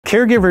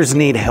Caregivers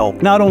need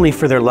help, not only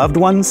for their loved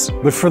ones,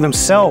 but for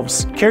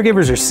themselves.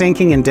 Caregivers are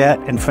sinking in debt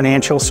and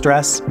financial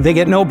stress. They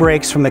get no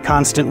breaks from the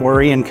constant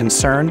worry and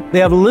concern. They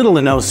have little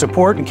to no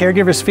support, and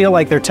caregivers feel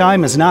like their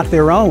time is not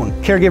their own.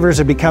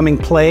 Caregivers are becoming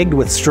plagued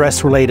with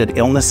stress-related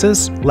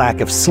illnesses, lack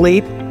of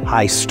sleep,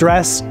 high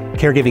stress,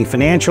 caregiving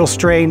financial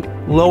strain,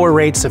 lower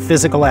rates of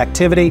physical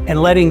activity,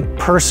 and letting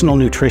personal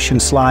nutrition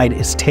slide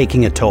is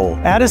taking a toll.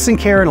 Addison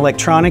Care and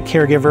Electronic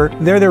Caregiver,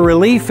 they're the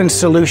relief and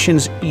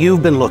solutions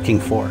you've been looking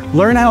for.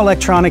 Learn how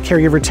electronic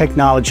caregiver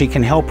technology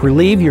can help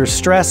relieve your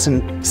stress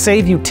and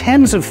save you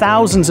tens of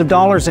thousands of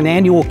dollars in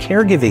annual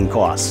caregiving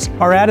costs.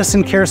 Our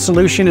Addison Care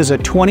solution is a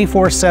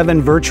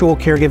 24/7 virtual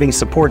caregiving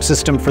support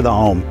system for the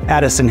home.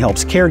 Addison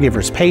helps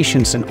caregivers,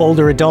 patients, and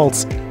older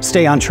adults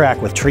stay on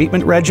track with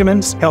treatment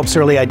regimens, helps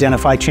early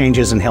identify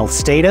changes in health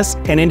status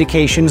and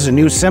indications of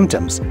new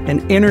symptoms,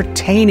 an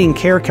entertaining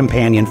care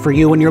companion for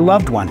you and your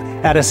loved one.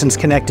 Addison's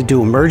connected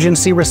to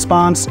emergency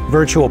response,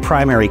 virtual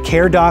primary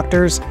care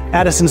doctors.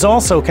 Addison's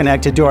also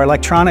connected to our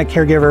electronic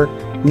caregiver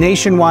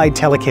nationwide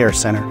telecare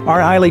center.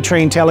 Our highly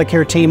trained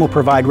telecare team will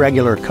provide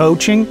regular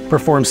coaching,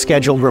 perform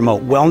scheduled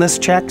remote wellness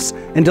checks,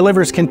 and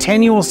delivers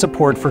continual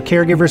support for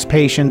caregivers,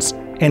 patients,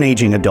 and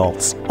aging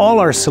adults. All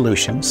our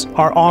solutions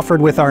are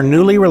offered with our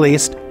newly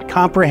released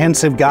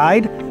comprehensive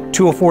guide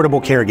to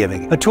affordable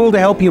caregiving, a tool to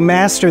help you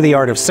master the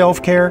art of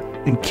self-care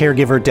and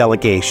caregiver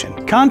delegation.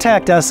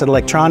 Contact us at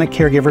Electronic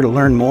Caregiver to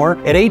learn more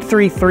at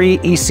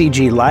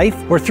 833-ECG-LIFE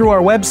or through our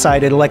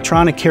website at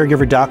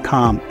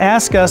electroniccaregiver.com.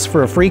 Ask us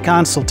for a free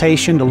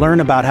consultation to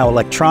learn about how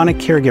Electronic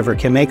Caregiver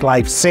can make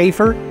life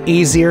safer,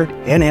 easier,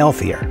 and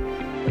healthier.